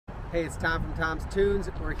Hey, it's Tom from Tom's Toons.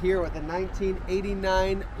 We're here with a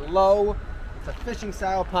 1989 Lowe. It's a fishing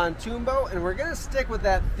style pontoon boat, and we're gonna stick with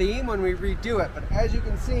that theme when we redo it. But as you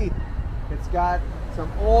can see, it's got some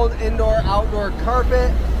old indoor-outdoor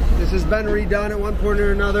carpet. This has been redone at one point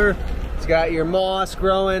or another. It's got your moss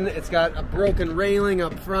growing. It's got a broken railing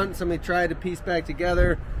up front. Somebody tried to piece back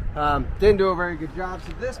together. Didn't do a very good job.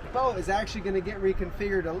 So this boat is actually gonna get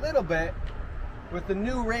reconfigured a little bit with the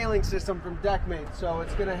new railing system from Deckmate. So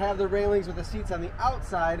it's gonna have the railings with the seats on the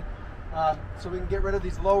outside, so we can get rid of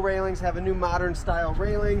these low railings, have a new modern style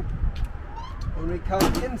railing. When we come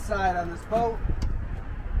inside on this boat,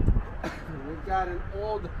 we've got an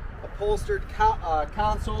old upholstered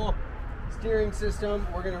console, steering system.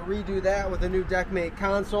 We're gonna redo that with a new Deckmate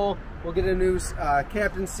console. We'll get a new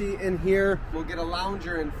captain seat in here. We'll get a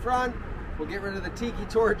lounger in front. We'll get rid of the tiki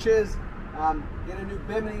torches. Get a new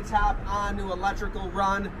bimini top on, new electrical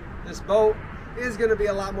run. This boat is going to be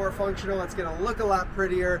a lot more functional. It's going to look a lot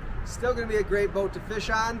prettier. Still going to be a great boat to fish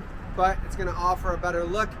on, but it's going to offer a better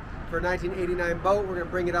look for a 1989 boat. We're going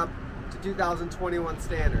to bring it up to 2021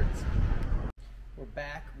 standards. We're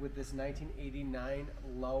back with this 1989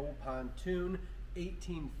 Lowe pontoon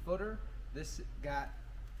 18-footer. This got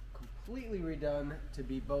completely redone to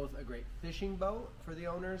be both a great fishing boat for the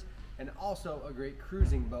owners and also a great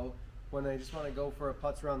cruising boat when they just want to go for a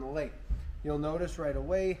putz around the lake. You'll notice right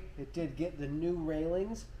away it did get the new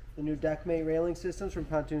railings, the new Deckmate railing systems from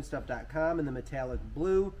pontoonstuff.com in the metallic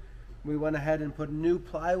blue. We went ahead and put new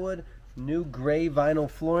plywood, new gray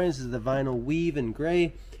vinyl flooring. This is the vinyl weave in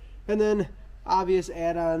gray. And then obvious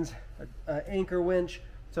add-ons, an anchor winch,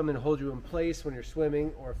 something to hold you in place when you're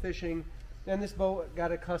swimming or fishing. And this boat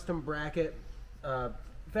got a custom bracket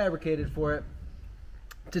fabricated for it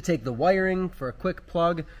to take the wiring for a quick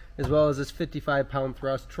plug, as well as this 55-pound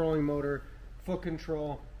thrust trolling motor, foot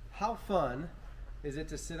control. How fun is it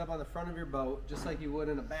to sit up on the front of your boat, just like you would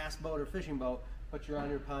in a bass boat or fishing boat, but you're on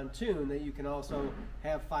your pontoon that you can also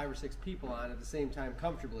have 5 or 6 people on at the same time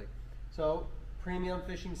comfortably. So premium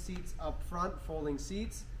fishing seats up front, folding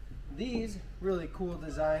seats. These really cool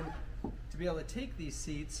design to be able to take these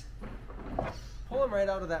seats, pull them right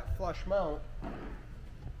out of that flush mount,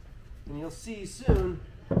 and you'll see soon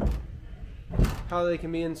how they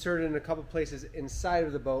can be inserted in a couple places inside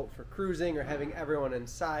of the boat for cruising or having everyone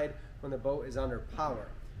inside when the boat is under power.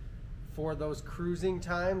 For those cruising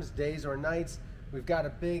times, days or nights, we've got a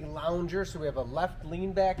big lounger, so we have a left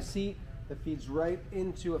lean back seat that feeds right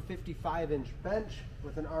into a 55-inch bench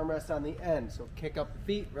with an armrest on the end. So kick up the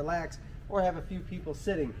feet, relax, or have a few people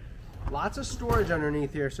sitting. Lots of storage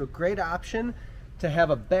underneath here, so great option to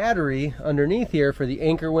have a battery underneath here for the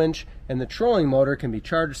anchor winch, and the trolling motor can be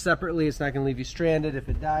charged separately. It's not going to leave you stranded if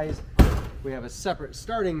it dies. We have a separate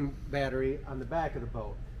starting battery on the back of the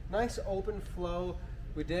boat. Nice open flow.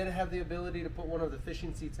 We did have the ability to put one of the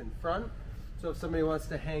fishing seats in front, so if somebody wants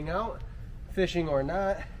to hang out, fishing or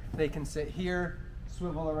not, they can sit here,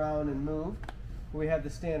 swivel around and move. We have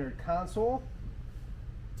the standard console,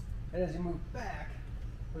 and as you move back,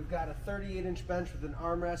 we've got a 38-inch bench with an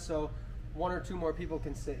armrest, so 1 or 2 more people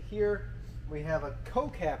can sit here. We have a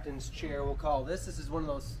co-captain's chair, we'll call this. This is one of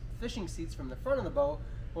those fishing seats from the front of the boat,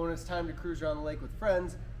 but when it's time to cruise around the lake with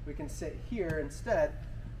friends, we can sit here instead.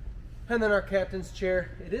 And then our captain's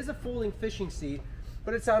chair. It is a folding fishing seat,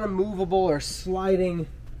 but it's on a movable or sliding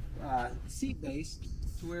seat base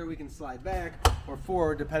to where we can slide back or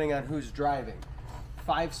forward depending on who's driving.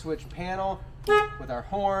 5-switch panel with our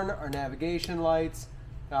horn, our navigation lights.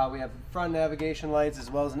 We have front navigation lights as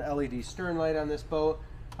well as an LED stern light on this boat.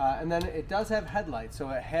 And then it does have headlights. So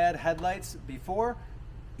it had headlights before,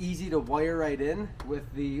 easy to wire right in with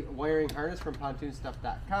the wiring harness from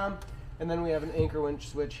pontoonstuff.com. And then we have an anchor winch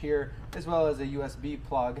switch here, as well as a USB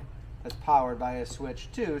plug that's powered by a switch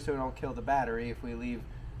too, so we don't kill the battery if we leave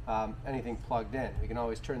anything plugged in. We can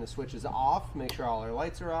always turn the switches off, make sure all our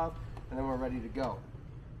lights are off, and then we're ready to go.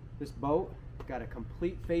 This boat got a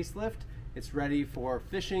complete facelift. It's ready for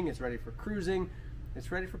fishing, it's ready for cruising,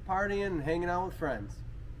 it's ready for partying and hanging out with friends.